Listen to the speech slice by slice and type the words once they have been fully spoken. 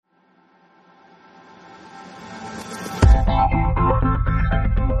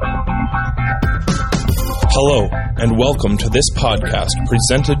Hello, and welcome to this podcast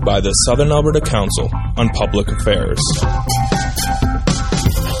presented by the Southern Alberta Council on Public Affairs.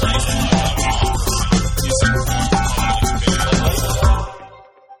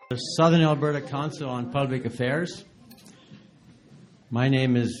 The Southern Alberta Council on Public Affairs. My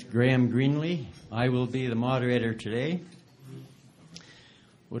name is Graham Greenlee. I will be the moderator today.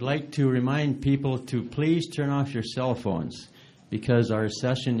 Would like to remind people to please turn off your cell phones because our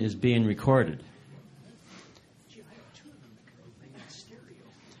session is being recorded.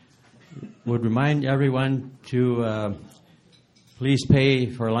 Would remind everyone to please pay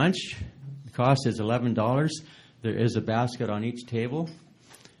for lunch. The cost is $11. There is a basket on each table.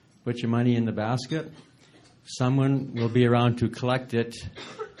 Put your money in the basket. Someone will be around to collect it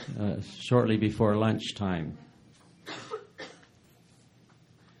shortly before lunchtime.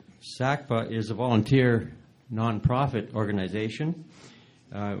 SACPA is a volunteer nonprofit organization.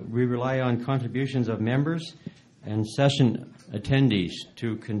 We rely on contributions of members and session attendees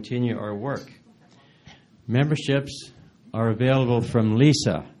to continue our work. Memberships are available from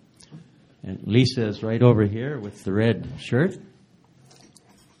Lisa. And Lisa is right over here with the red shirt.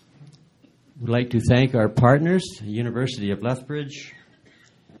 We'd like to thank our partners, the University of Lethbridge,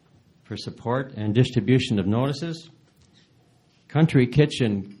 for support and distribution of notices, Country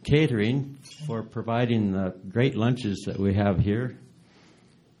Kitchen Catering for providing the great lunches that we have here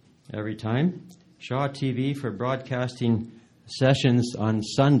every time, Shaw TV for broadcasting sessions on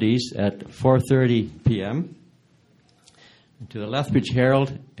Sundays at 4:30 p.m., and to the Lethbridge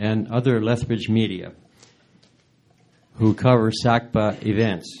Herald and other Lethbridge media who cover SACPA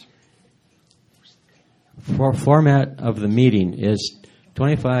events. For format of the meeting is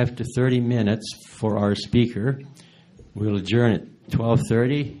 25 to 30 minutes for our speaker. We'll adjourn at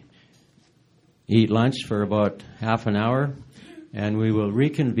 12:30, eat lunch for about half an hour, and we will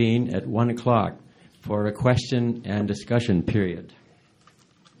reconvene at 1 o'clock for a question and discussion period.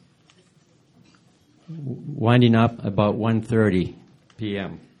 Winding up about 1:30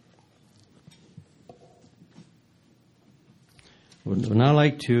 p.m. Would now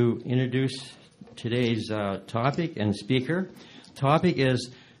like to introduce today's topic and speaker. Topic is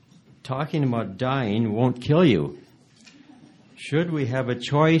talking about dying won't kill you. Should we have a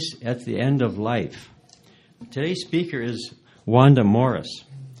choice at the end of life? Today's speaker is Wanda Morris.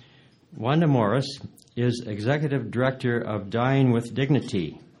 Wanda Morris is Executive Director of Dying with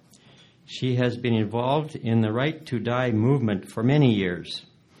Dignity. She has been involved in the Right to Die movement for many years,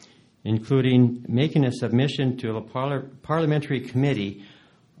 including making a submission to the Parliamentary Committee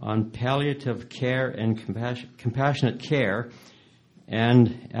on Palliative Care and Compassionate Care,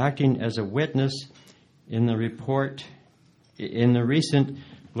 and acting as a witness in the recent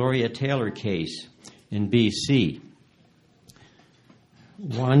Gloria Taylor case in BC.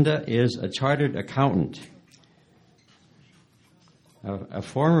 Wanda is a chartered accountant, a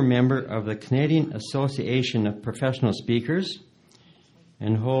former member of the Canadian Association of Professional Speakers,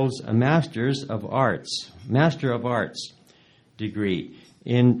 and holds a Master of Arts degree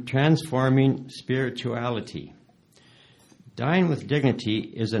in transforming spirituality. Dying with Dignity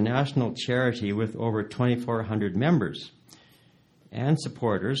is a national charity with over 2,400 members and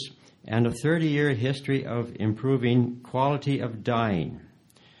supporters, and a 30-year history of improving quality of dying.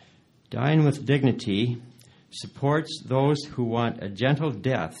 Dying with Dignity supports those who want a gentle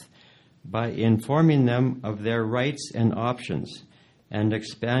death by informing them of their rights and options and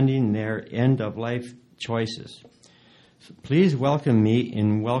expanding their end-of-life choices. So please join me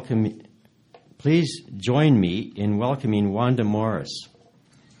in welcoming Wanda Morris.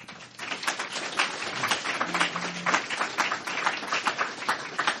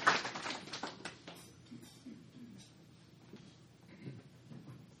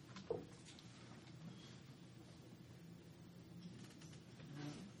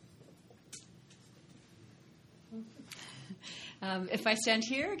 If I stand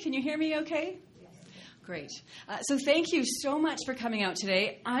here, can you hear me okay? Yes. Great. So thank you so much for coming out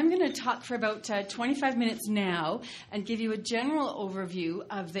today. I'm going to talk for about 25 minutes now and give you a general overview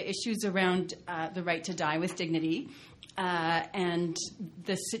of the issues around the right to die with dignity and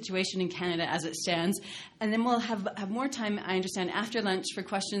the situation in Canada as it stands. And then we'll have more time, I understand, after lunch for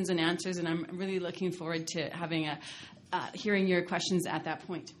questions and answers, and I'm really looking forward to having hearing your questions at that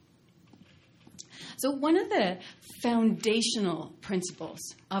point. So one of the foundational principles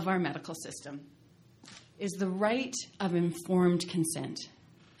of our medical system is the right of informed consent.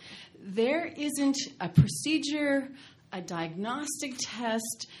 There isn't a procedure, a diagnostic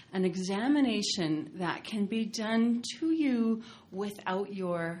test, an examination that can be done to you without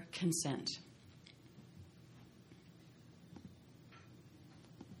your consent.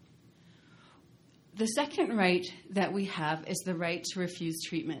 The second right that we have is the right to refuse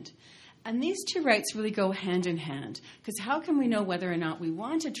treatment. And these two rights really go hand in hand, because how can we know whether or not we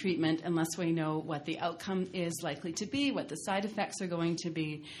want a treatment unless we know what the outcome is likely to be, what the side effects are going to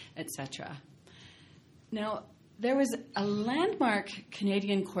be, etc. Now, there was a landmark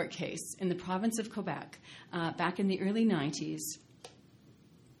Canadian court case in the province of Quebec back in the early 90s,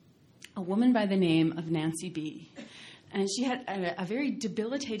 a woman by the name of Nancy B. And she had a very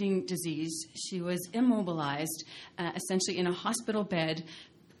debilitating disease. She was immobilized, essentially in a hospital bed.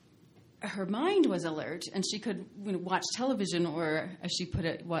 Her mind was alert, and she could watch television or, as she put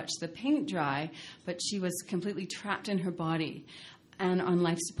it, watch the paint dry, but she was completely trapped in her body and on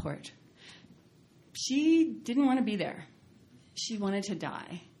life support. She didn't want to be there. She wanted to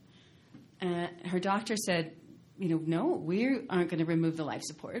die. Her doctor said, no, we aren't going to remove the life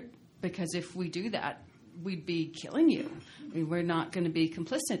support, because if we do that, we'd be killing you. We're not going to be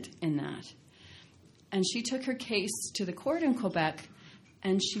complicit in that. And she took her case to the court in Quebec,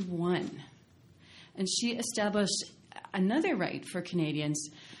 and she won. And she established another right for Canadians,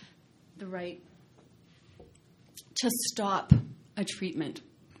 the right to stop a treatment.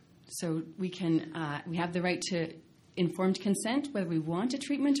 So we have the right to informed consent, whether we want a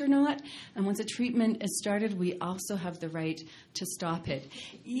treatment or not. And once a treatment is started, we also have the right to stop it,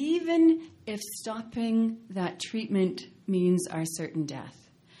 even if stopping that treatment means our certain death.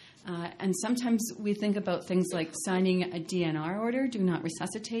 And sometimes we think about things like signing a DNR order, do not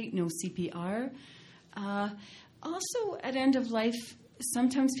resuscitate, no CPR. Also, at end of life,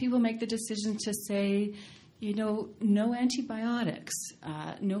 sometimes people make the decision to say, no antibiotics,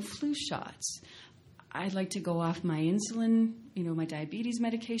 no flu shots. I'd like to go off my insulin, my diabetes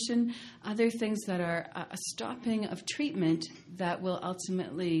medication, other things that are a stopping of treatment that will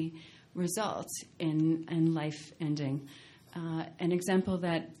ultimately result in life ending. An example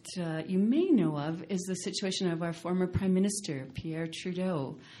that you may know of is the situation of our former Prime Minister, Pierre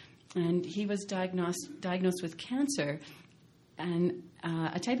Trudeau. And he was diagnosed with cancer, and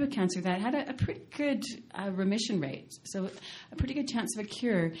a type of cancer that had a pretty good remission rate, so a pretty good chance of a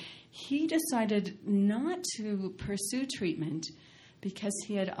cure. He decided not to pursue treatment because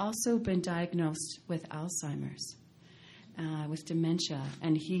he had also been diagnosed with Alzheimer's, with dementia,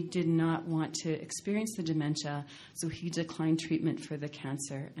 and he did not want to experience the dementia, so he declined treatment for the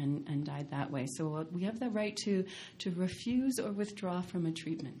cancer and died that way. So we have the right to refuse or withdraw from a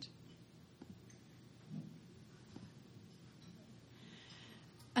treatment.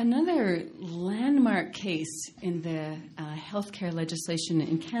 Another landmark case in the healthcare legislation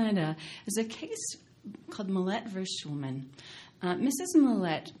in Canada is a case called Millette v. Schulman. Mrs.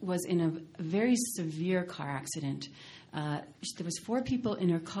 Millette was in a very severe car accident. There was 4 people in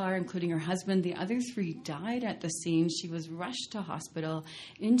her car, including her husband. The other 3 died at the scene. She was rushed to hospital,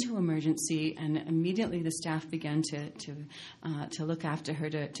 into emergency, and immediately the staff began to look after her,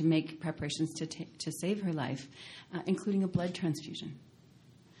 to make preparations to save her life, including a blood transfusion.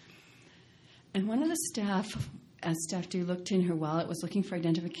 And one of the staff do looked in her wallet, was looking for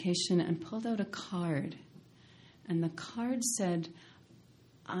identification, and pulled out a card. And the card said,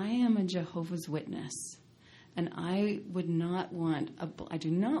 "I am a Jehovah's Witness, and I do not want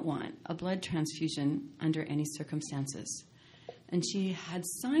a blood transfusion under any circumstances." And she had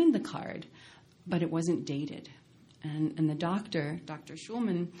signed the card, but it wasn't dated. And the doctor, Dr.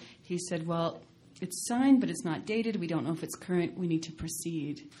 Schulman, he said, "Well, it's signed, but it's not dated. We don't know if it's current. We need to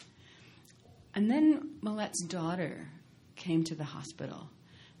proceed." And then Millette's daughter came to the hospital,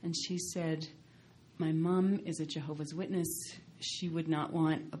 and she said, "My mom is a Jehovah's Witness. She would not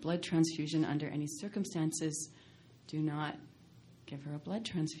want a blood transfusion under any circumstances. Do not give her a blood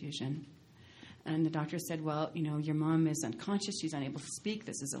transfusion." And the doctor said, "Well, your mom is unconscious. She's unable to speak.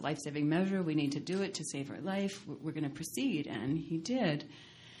 This is a life-saving measure. We need to do it to save her life. We're going to proceed." And he did.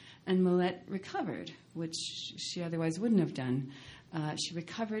 And Millette recovered, which she otherwise wouldn't have done. She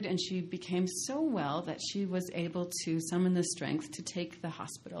recovered, and she became so well that she was able to summon the strength to take the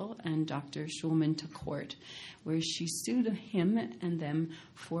hospital and Dr. Schulman to court, where she sued him and them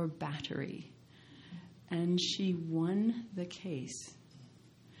for battery. And she won the case.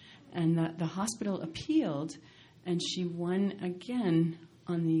 And the hospital appealed, and she won again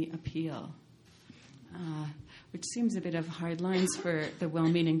on the appeal, which seems a bit of hard lines for the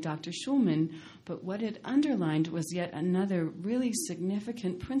well-meaning Dr. Schulman, but what it underlined was yet another really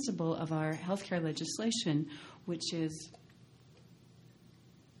significant principle of our healthcare legislation, which is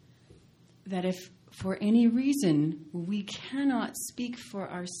that if for any reason we cannot speak for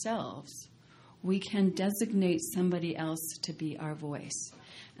ourselves, we can designate somebody else to be our voice.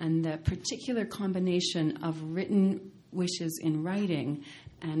 And the particular combination of written wishes in writing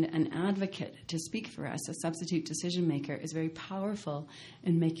and an advocate to speak for us, a substitute decision maker, is very powerful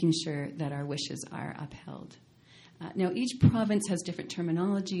in making sure that our wishes are upheld. Now, each province has different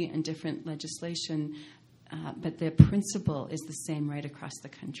terminology and different legislation, but the principle is the same right across the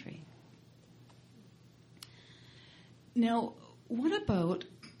country. Now, what about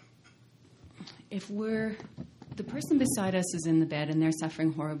if the person beside us is in the bed and they're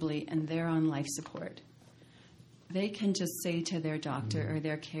suffering horribly and they're on life support? They can just say to their doctor or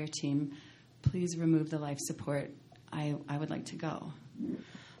their care team, please remove the life support, I would like to go.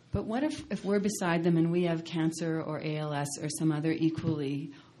 But what if we're beside them and we have cancer or ALS or some other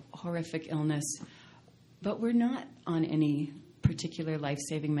equally horrific illness, but we're not on any particular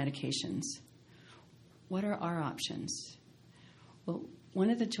life-saving medications? What are our options? Well, one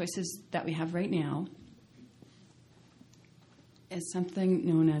of the choices that we have right now is something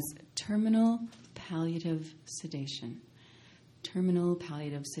known as terminal palliative sedation. Terminal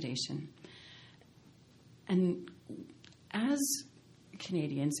palliative sedation. And as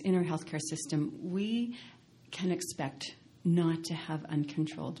Canadians in our healthcare system, we can expect not to have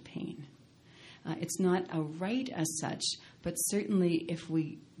uncontrolled pain. It's not a right as such, but certainly if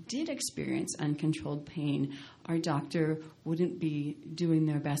we did experience uncontrolled pain, our doctor wouldn't be doing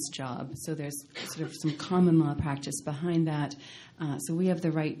their best job. So there's sort of some common law practice behind that. So we have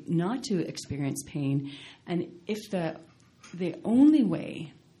the right not to experience pain. And if the only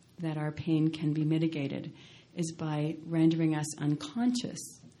way that our pain can be mitigated is by rendering us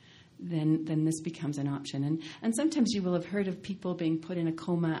unconscious, then this becomes an option. And sometimes you will have heard of people being put in a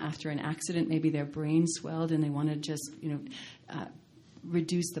coma after an accident. Maybe their brain swelled and they want to just,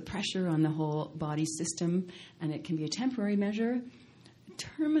 reduce the pressure on the whole body system, and it can be a temporary measure.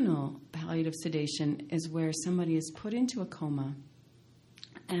 Terminal palliative sedation is where somebody is put into a coma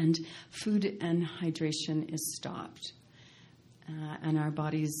and food and hydration is stopped. And our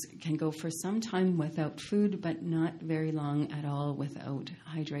bodies can go for some time without food, but not very long at all without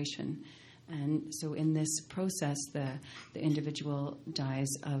hydration. And so in this process, the individual dies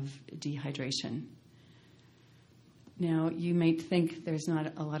of dehydration. Now, you might think there's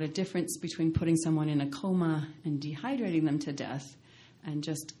not a lot of difference between putting someone in a coma and dehydrating them to death and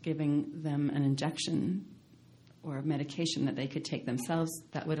just giving them an injection or a medication that they could take themselves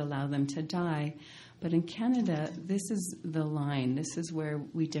that would allow them to die. But in Canada, this is the line. This is where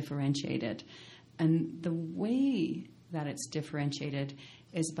we differentiate it. And the way that it's differentiated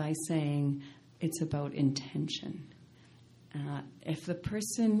is by saying it's about intention. If the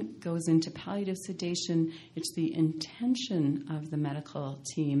person goes into palliative sedation, it's the intention of the medical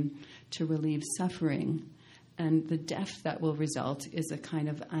team to relieve suffering, and the death that will result is a kind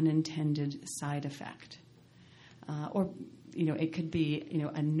of unintended side effect. Or it could be,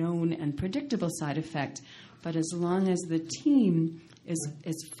 a known and predictable side effect, but as long as the team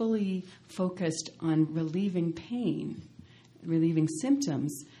is fully focused on relieving pain, relieving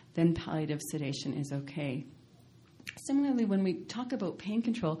symptoms, then palliative sedation is okay. Similarly, when we talk about pain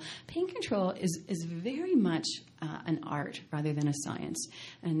control is very much an art rather than a science.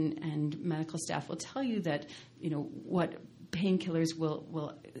 And medical staff will tell you that, what painkillers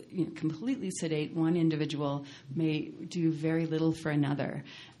will completely sedate one individual may do very little for another.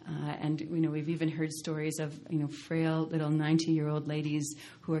 And we've even heard stories of frail little 90-year-old ladies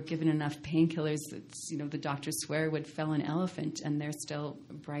who are given enough painkillers that the doctors swear would fell an elephant, and they're still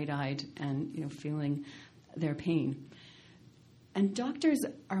bright-eyed and feeling their pain. And doctors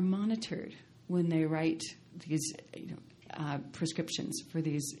are monitored when they write these prescriptions for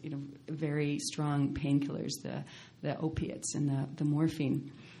these very strong painkillers, the opiates and the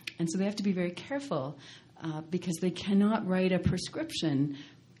morphine. And so they have to be very careful because they cannot write a prescription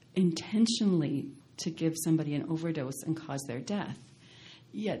intentionally to give somebody an overdose and cause their death.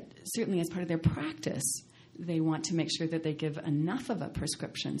 Yet, certainly as part of their practice, they want to make sure that they give enough of a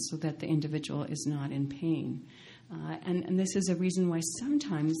prescription so that the individual is not in pain. And this is a reason why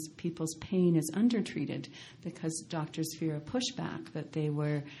sometimes people's pain is undertreated, because doctors fear a pushback that they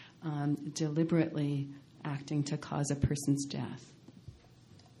were deliberately acting to cause a person's death.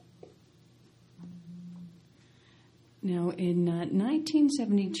 Now, in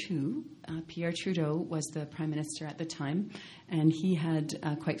 1972, Pierre Trudeau was the Prime Minister at the time, and he had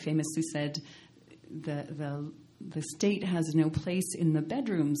quite famously said, the state has no place in the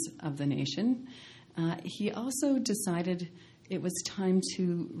bedrooms of the nation. He also decided it was time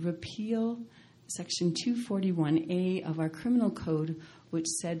to repeal Section 241A of our criminal code, which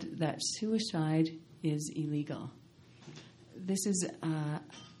said that suicide is illegal. This is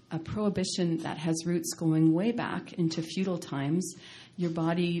a prohibition that has roots going way back into feudal times. Your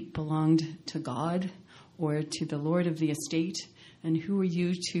body belonged to God, or to the lord of the estate, and who are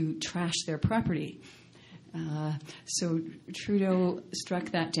you to trash their property? So Trudeau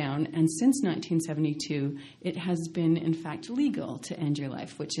struck that down, and since 1972, it has been, in fact, legal to end your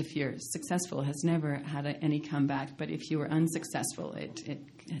life, which, if you're successful, has never had any comeback. But if you were unsuccessful, it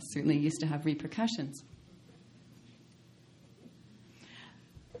certainly used to have repercussions.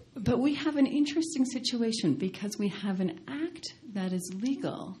 But we have an interesting situation because we have an act that is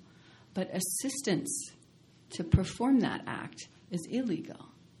legal, but assistance to perform that act is illegal.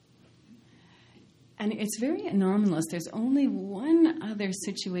 And it's very anomalous. There's only one other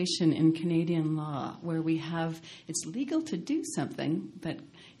situation in Canadian law where it's legal to do something, but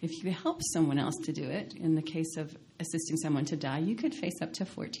if you help someone else to do it, in the case of assisting someone to die, you could face up to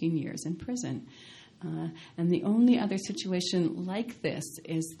 14 years in prison. And the only other situation like this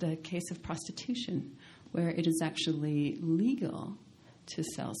is the case of prostitution, where it is actually legal to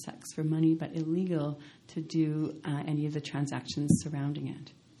sell sex for money, but illegal to do any of the transactions surrounding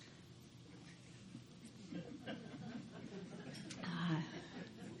it.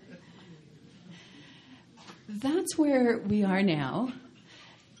 That's where we are now,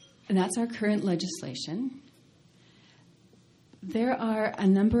 and that's our current legislation. There are a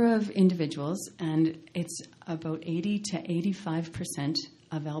number of individuals, and it's about 80 to 85%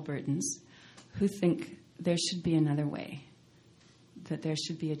 of Albertans who think there should be another way, that there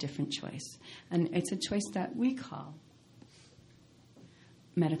should be a different choice. And it's a choice that we call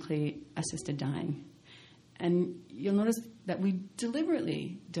medically assisted dying. And you'll notice that we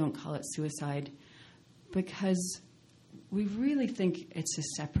deliberately don't call it suicide because we really think it's a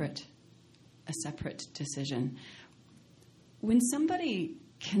separate decision. When somebody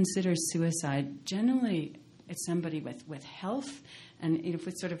considers suicide, generally it's somebody with health, and if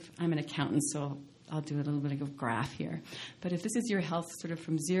it's I'm an accountant, so I'll do a little bit of a graph here. But if this is your health sort of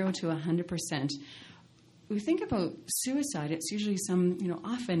from 0 to 100%, we think about suicide, it's usually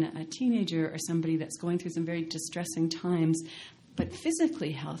often a teenager or somebody that's going through some very distressing times, but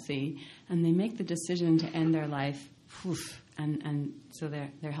physically healthy, and they make the decision to end their life, and so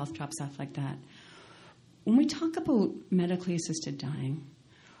their health drops off like that. When we talk about medically assisted dying,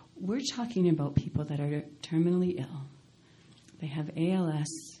 we're talking about people that are terminally ill. They have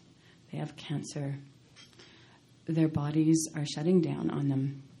ALS, they have cancer, their bodies are shutting down on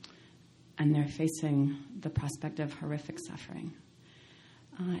them, and they're facing the prospect of horrific suffering.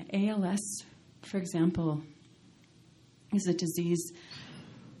 ALS, for example, is a disease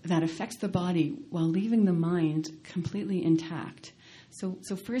that affects the body while leaving the mind completely intact. So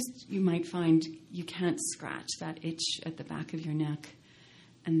first you might find you can't scratch that itch at the back of your neck,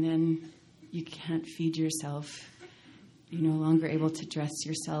 and then you can't feed yourself. You're no longer able to dress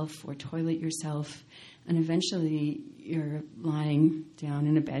yourself or toilet yourself, and eventually you're lying down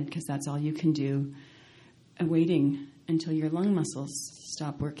in a bed because that's all you can do, waiting until your lung muscles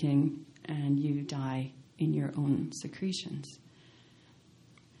stop working and you die in your own secretions.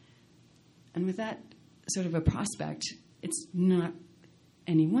 And with that sort of a prospect, it's not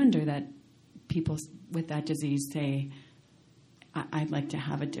any wonder that people with that disease say, I'd like to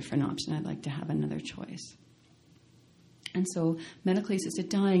have a different option. I'd like to have another choice. And so medically assisted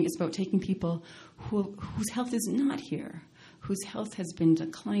dying is about taking people whose health is not here, whose health has been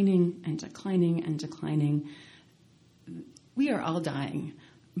declining and declining and declining. We are all dying,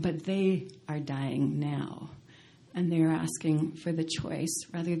 but they are dying now. And they are asking for the choice,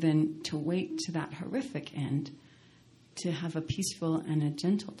 rather than to wait to that horrific end, to have a peaceful and a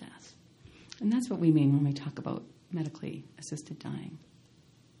gentle death. And that's what we mean when we talk about medically assisted dying.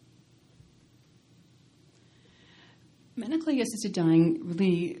 Medically assisted dying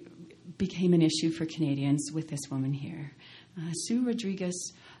really became an issue for Canadians with this woman here. Sue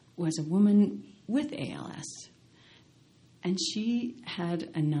Rodriguez was a woman with ALS, and she had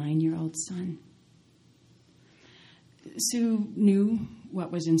a 9-year-old son. Sue knew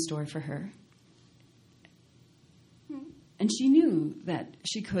what was in store for her, and she knew that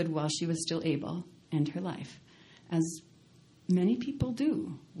she could, while she was still able, end her life, as many people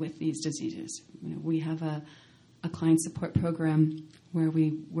do with these diseases. We have a client support program where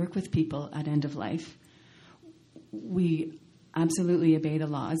we work with people at end of life. We absolutely obey the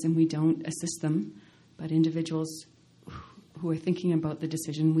laws, and we don't assist them, but individuals who are thinking about the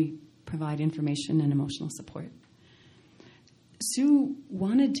decision, we provide information and emotional support. Sue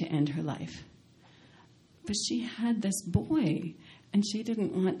wanted to end her life, but she had this boy, and she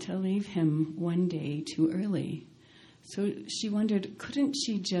didn't want to leave him one day too early. So she wondered, couldn't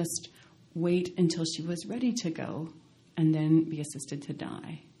she just wait until she was ready to go and then be assisted to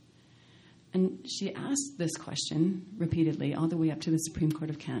die? And she asked this question repeatedly, all the way up to the Supreme Court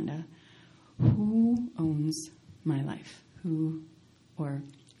of Canada. Who owns my life? Who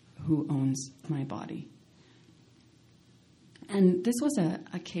owns my body? And this was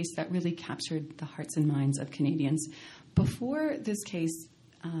a case that really captured the hearts and minds of Canadians. Before this case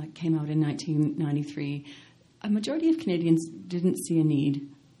came out in 1993, a majority of Canadians didn't see a need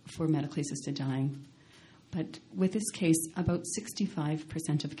for medically assisted dying. But with this case, about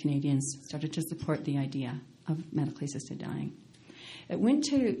 65% of Canadians started to support the idea of medically assisted dying. It went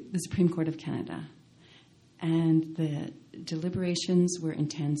to the Supreme Court of Canada, and the deliberations were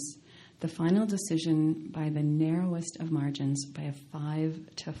intense. The final decision, by the narrowest of margins, by a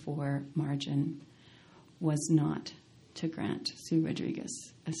 5-4 margin, was not to grant Sue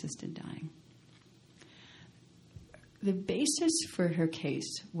Rodriguez assisted dying. The basis for her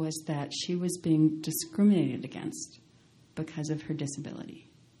case was that she was being discriminated against because of her disability.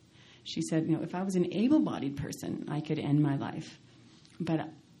 She said, if I was an able-bodied person, I could end my life. But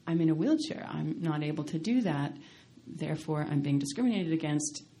I'm in a wheelchair. I'm not able to do that. Therefore, I'm being discriminated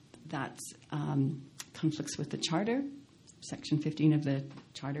against. That conflicts with the Charter, Section 15 of the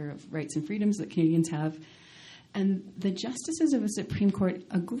Charter of Rights and Freedoms that Canadians have. And the justices of the Supreme Court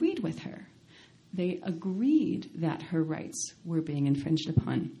agreed with her. They agreed that her rights were being infringed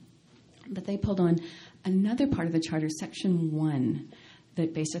upon. But they pulled on another part of the Charter, Section 1,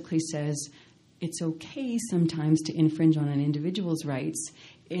 that basically says it's okay sometimes to infringe on an individual's rights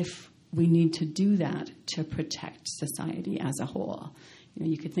if we need to do that to protect society as a whole.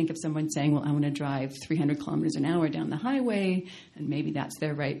 You could think of someone saying, well, I want to drive 300 kilometers an hour down the highway, and maybe that's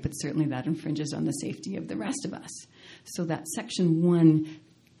their right, but certainly that infringes on the safety of the rest of us. So that Section 1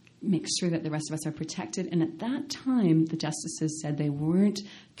 makes sure that the rest of us are protected. And at that time, the justices said they weren't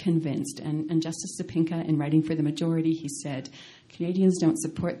convinced. And Justice Sapinka, in writing for the majority, he said, Canadians don't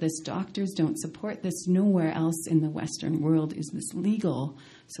support this, doctors don't support this, nowhere else in the Western world is this legal,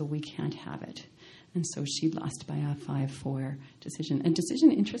 so we can't have it. And so she lost by a 5-4 decision. A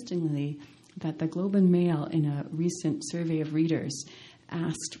decision, interestingly, that the Globe and Mail, in a recent survey of readers,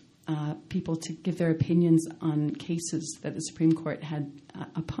 asked people to give their opinions on cases that the Supreme Court had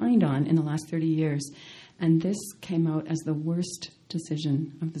opined on in the last 30 years. And this came out as the worst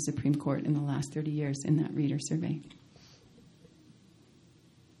decision of the Supreme Court in the last 30 years in that reader survey.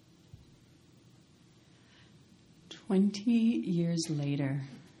 20 years later,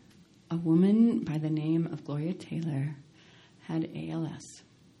 a woman by the name of Gloria Taylor had ALS.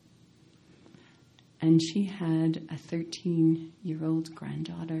 And she had a 13-year-old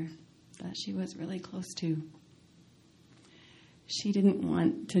granddaughter that she was really close to. She didn't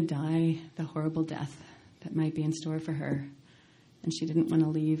want to die the horrible death that might be in store for her. And she didn't want to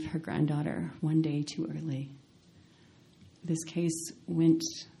leave her granddaughter one day too early. This case went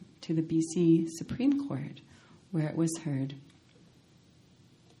to the BC Supreme Court, where it was heard.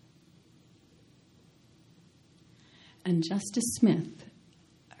 And Justice Smith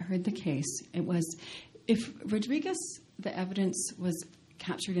heard the case. It was, if Rodriguez, the evidence was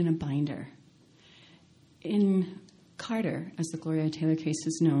captured in a binder. In Carter, as the Gloria Taylor case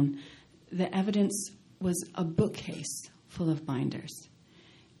is known, the evidence was a bookcase full of binders.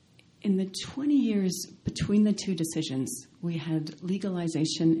 In the 20 years between the two decisions, we had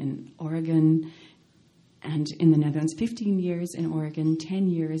legalization in Oregon and in the Netherlands, 15 years in Oregon, 10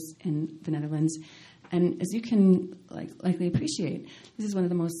 years in the Netherlands. And as you can likely appreciate, this is one of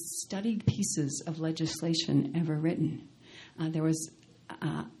the most studied pieces of legislation ever written. There was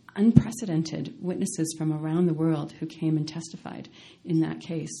unprecedented witnesses from around the world who came and testified in that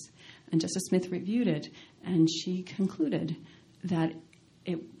case. And Justice Smith reviewed it, and she concluded that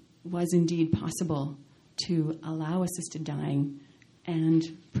it was indeed possible to allow assisted dying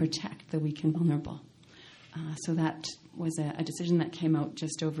and protect the weak and vulnerable. So that was a decision that came out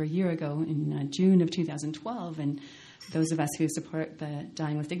just over a year ago in June of 2012, and those of us who support the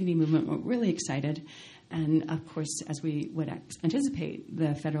Dying with Dignity movement were really excited. And, of course, as we would anticipate,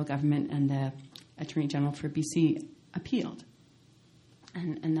 the federal government and the Attorney General for BC appealed.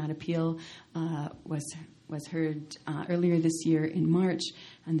 And that appeal was heard earlier this year in March,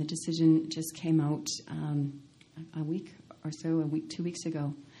 and the decision just came out a week or so, 2 weeks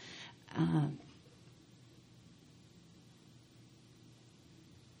ago.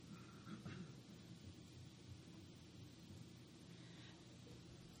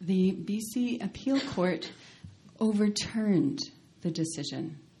 The BC Appeal Court overturned the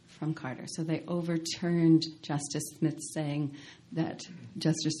decision from Carter. So they overturned Justice Smith, saying that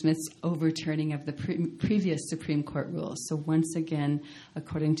Justice Smith's overturning of the previous Supreme Court rules. So once again,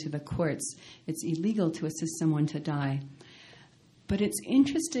 according to the courts, it's illegal to assist someone to die. But it's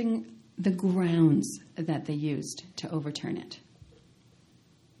interesting the grounds that they used to overturn it.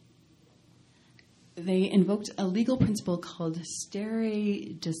 they invoked a legal principle called stare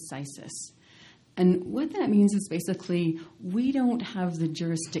decisis. And what that means is basically we don't have the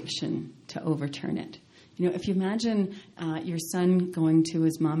jurisdiction to overturn it. You know, if you imagine your son going to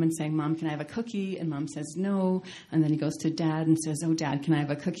his mom and saying, "Mom, can I have a cookie?" And mom says no. And then he goes to dad and says, "Oh, Dad, can I have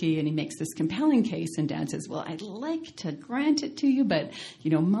a cookie?" And he makes this compelling case. And dad says, "Well, I'd like to grant it to you, but,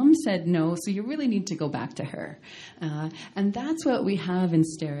 you know, mom said no, so you really need to go back to her." And that's what we have in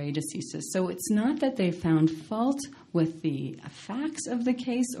stare decisis. So it's not that they found fault with the facts of the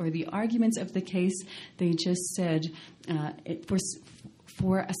case or the arguments of the case. They just said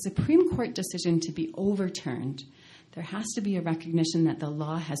for a Supreme Court decision to be overturned, there has to be a recognition that the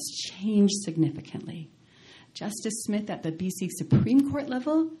law has changed significantly. Justice Smith at the BC Supreme Court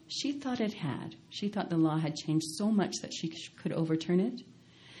level, she thought it had. She thought the law had changed so much that she could overturn it.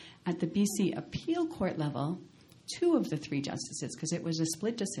 At the BC Appeal Court level, 2 of the 3 justices, because it was a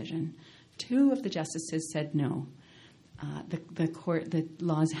split decision, 2 of the justices said no. The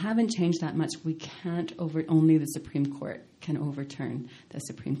laws haven't changed that much. We can't only the Supreme Court can overturn the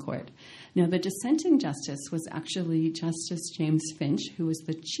Supreme Court. Now, the dissenting justice was actually Justice James Finch, who was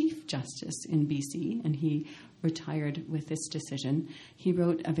the Chief Justice in BC, and he retired with this decision. He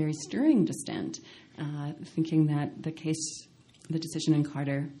wrote a very stirring dissent, thinking that the decision in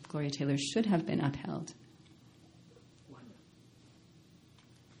Carter, Gloria Taylor, should have been upheld.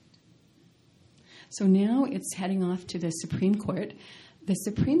 So now it's heading off to the Supreme Court. The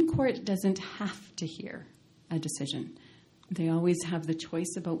Supreme Court doesn't have to hear a decision. They always have the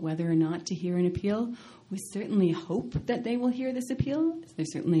choice about whether or not to hear an appeal. We certainly hope that they will hear this appeal.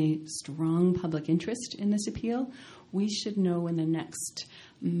 There's certainly strong public interest in this appeal. We should know in the next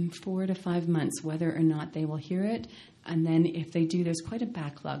 4 to 5 months whether or not they will hear it. And then if they do, there's quite a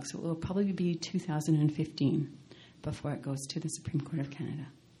backlog. So it will probably be 2015 before it goes to the Supreme Court of Canada.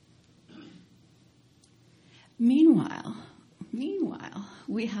 Meanwhile,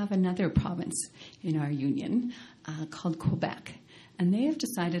 we have another province in our union called Quebec, and they have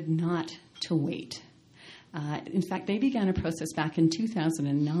decided not to wait. In fact, they began a process back in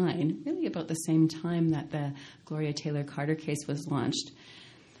 2009, really about the same time that the Gloria Taylor Carter case was launched.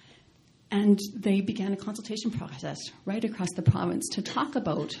 And they began a consultation process right across the province to talk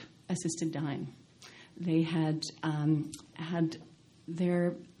about assisted dying. They had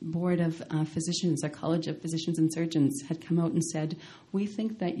their board of physicians, a college of physicians and surgeons, had come out and said, we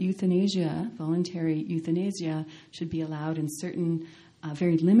think that euthanasia, voluntary euthanasia, should be allowed in certain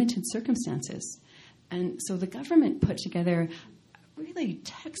very limited circumstances. And so the government put together a really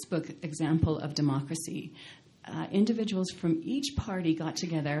textbook example of democracy. Individuals from each party got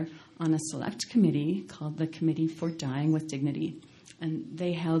together on a select committee called the Committee for Dying with Dignity. And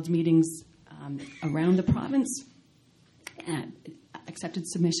they held meetings around the province, accepted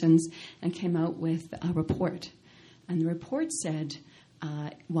submissions, and came out with a report. And the report said,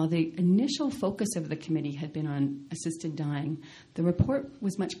 while the initial focus of the committee had been on assisted dying, the report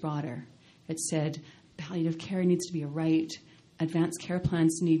was much broader. It said palliative care needs to be a right, advanced care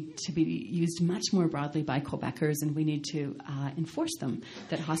plans need to be used much more broadly by Quebecers, and we need to enforce them,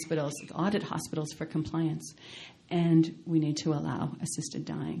 that hospitals, audit hospitals for compliance, and we need to allow assisted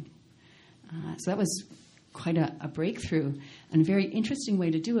dying. So that was quite a breakthrough and a very interesting way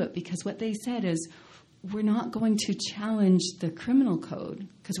to do it, because what they said is, we're not going to challenge the criminal code,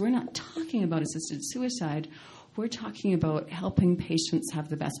 because we're not talking about assisted suicide. We're talking about helping patients have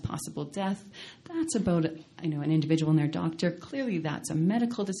the best possible death. That's about an individual and their doctor. Clearly, that's a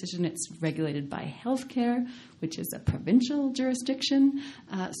medical decision. It's regulated by healthcare, which is a provincial jurisdiction.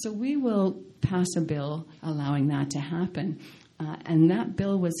 So we will pass a bill allowing that to happen. And that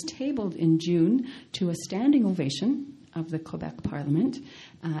bill was tabled in June to a standing ovation of the Quebec Parliament,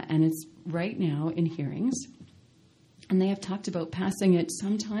 and it's right now in hearings. And they have talked about passing it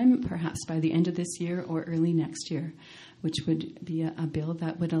sometime, perhaps by the end of this year or early next year, which would be a bill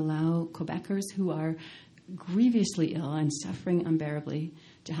that would allow Quebecers who are grievously ill and suffering unbearably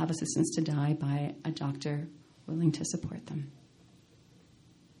to have assistance to die by a doctor willing to support them.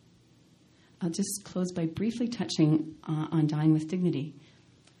 I'll just close by briefly touching on dying with dignity.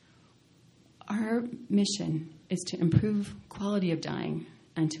 Our mission is to improve quality of dying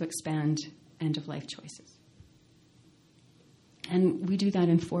and to expand end-of-life choices. And we do that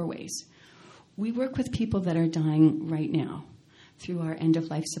in 4 ways. We work with people that are dying right now through our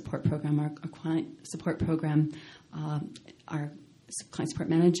end-of-life support program, our client support program. Our client support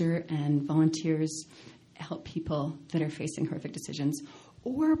manager and volunteers help people that are facing horrific decisions,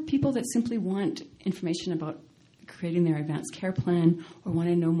 or people that simply want information about creating their advanced care plan or want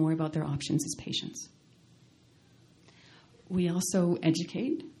to know more about their options as patients. We also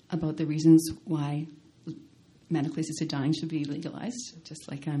educate about the reasons why medically assisted dying should be legalized, just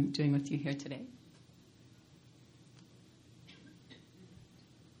like I'm doing with you here today.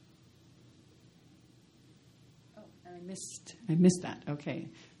 Oh, and I missed that. Okay.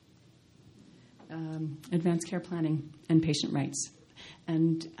 Advanced care planning and patient rights.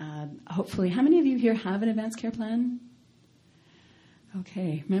 And hopefully, how many of you here have an advanced care plan?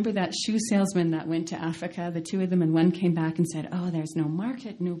 Okay. Remember that shoe salesman that went to Africa, the two of them, and one came back and said, oh, there's no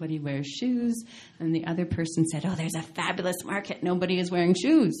market, nobody wears shoes. And the other person said, oh, there's a fabulous market, nobody is wearing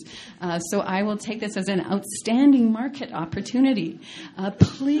shoes. So I will take this as an outstanding market opportunity.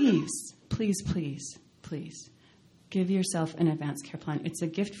 Please, please, please, please. Give yourself an advanced care plan. It's a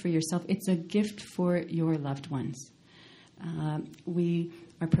gift for yourself. It's a gift for your loved ones. We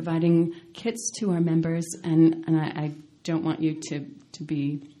are providing kits to our members, and I don't want you to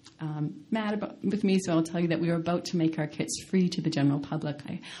be mad with me, so I'll tell you that we are about to make our kits free to the general public.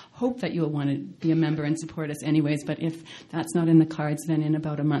 I hope that you'll want to be a member and support us anyways, but if that's not in the cards, then in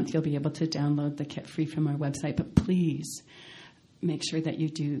about a month you'll be able to download the kit free from our website. But please, make sure that you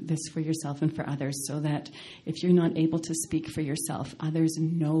do this for yourself and for others, so that if you're not able to speak for yourself, others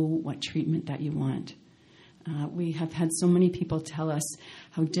know what treatment that you want. We have had so many people tell us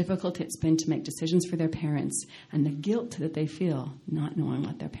how difficult it's been to make decisions for their parents and the guilt that they feel not knowing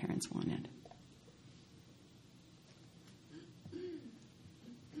what their parents wanted.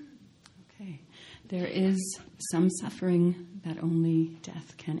 Okay. There is some suffering that only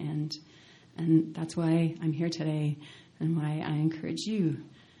death can end. And that's why I'm here today, and why I encourage you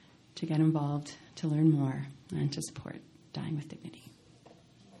to get involved, to learn more, and to support Dying with Dignity.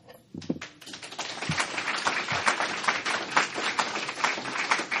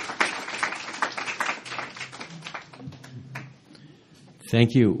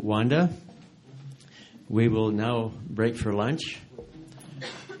 Thank you, Wanda. We will now break for lunch.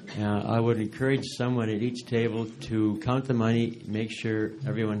 I would encourage someone at each table to count the money, make sure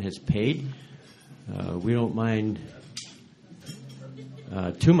everyone has paid. We don't mind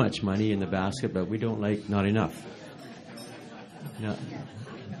too much money in the basket, but we don't like not enough. Now,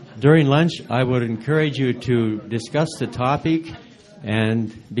 during lunch, I would encourage you to discuss the topic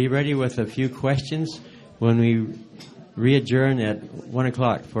and be ready with a few questions when we re-adjourn at 1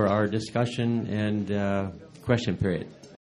 o'clock for our discussion and question period.